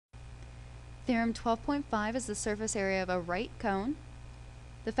Theorem 12.5 is the surface area of a right cone.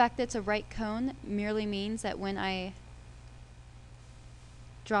 The fact that it's a right cone merely means that when I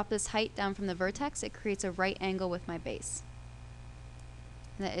drop this height down from the vertex, it creates a right angle with my base.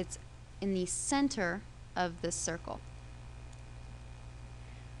 And that it's in the center of this circle.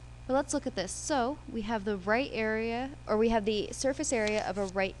 But let's look at this. So we have the right area, or we have the surface area of a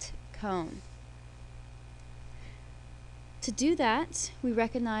right cone. To do that, we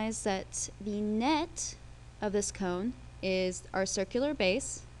recognize that the net of this cone is our circular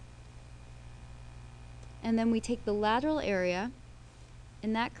base, and then we take the lateral area,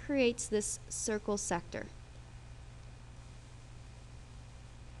 and that creates this circle sector.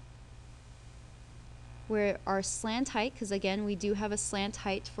 Where our slant height, because again we do have a slant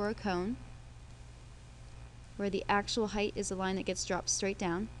height for a cone, where the actual height is a line that gets dropped straight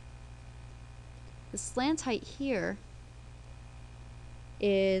down. The slant height here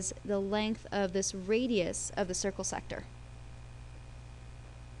is the length of this radius of the circle sector.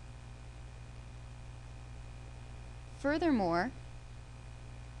 Furthermore,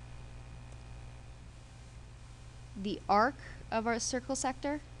 the arc of our circle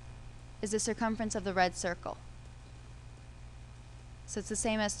sector is the circumference of the red circle. So it's the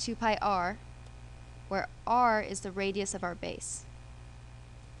same as 2 pi r, where r is the radius of our base.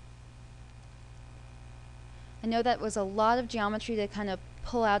 I know that was a lot of geometry to kind of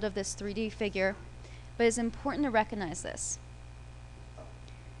pull out of this 3D figure, but it's important to recognize this.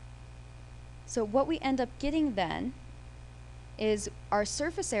 So what we end up getting then is our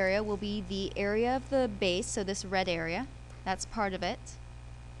surface area will be the area of the base, so this red area, that's part of it.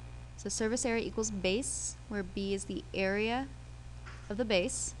 So surface area equals base, where B is the area of the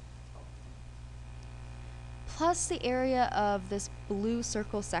base, plus the area of this blue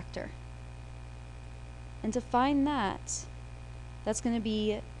circle sector. And to find that, that's going to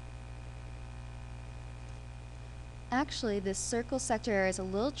be, actually this circle sector area is a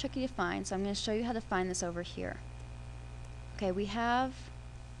little tricky to find, so I'm going to show you how to find this over here. Okay, we have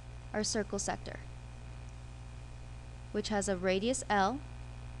our circle sector, which has a radius L,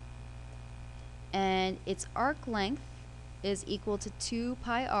 and its arc length is equal to 2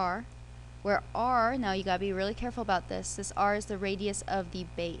 pi r, where r, now you gotta be really careful about this r is the radius of the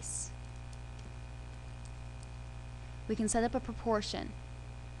base. We can set up a proportion.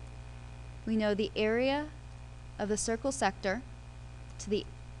 We know the area of the circle sector to the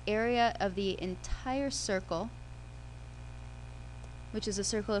area of the entire circle, which is a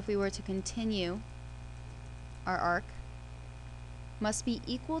circle if we were to continue our arc, must be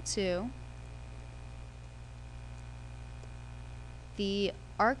equal to the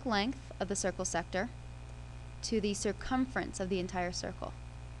arc length of the circle sector to the circumference of the entire circle.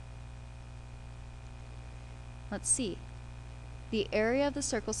 Let's see. The area of the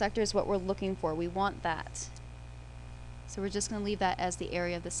circle sector is what we're looking for. We want that. So we're just going to leave that as the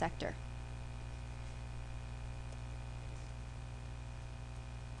area of the sector.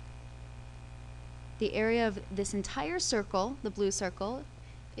 The area of this entire circle, the blue circle,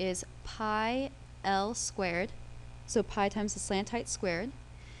 is pi L squared. So pi times the slant height squared.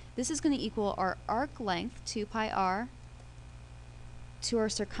 This is going to equal our arc length, 2 pi r, to our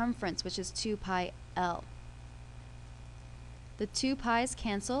circumference, which is 2 pi L. The 2 pi's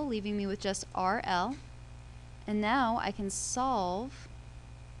cancel, leaving me with just RL. And now I can solve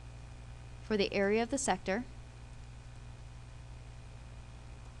for the area of the sector,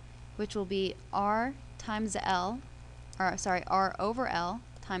 which will be R times L, or sorry, R over L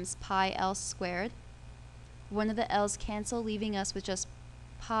times pi L squared. One of the L's cancel, leaving us with just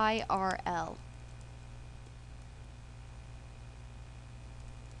pi RL.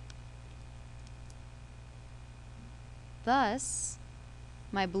 Thus,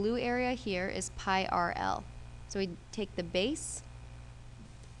 my blue area here is pi RL. So we take the base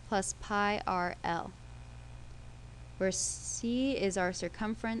plus pi RL, where C is our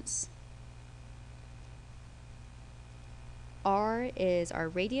circumference, R is our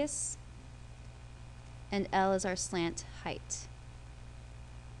radius, and L is our slant height.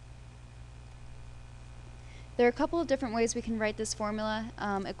 There are a couple of different ways we can write this formula.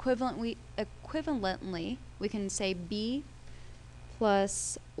 Equivalently, we can say B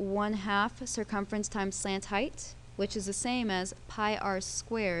plus 1/2 circumference times slant height, which is the same as pi r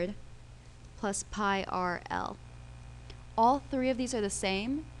squared plus pi RL. All three of these are the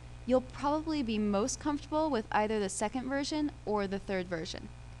same. You'll probably be most comfortable with either the second version or the third version.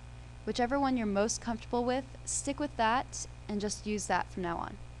 Whichever one you're most comfortable with, stick with that and just use that from now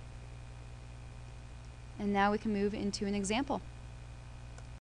on. And now we can move into an example.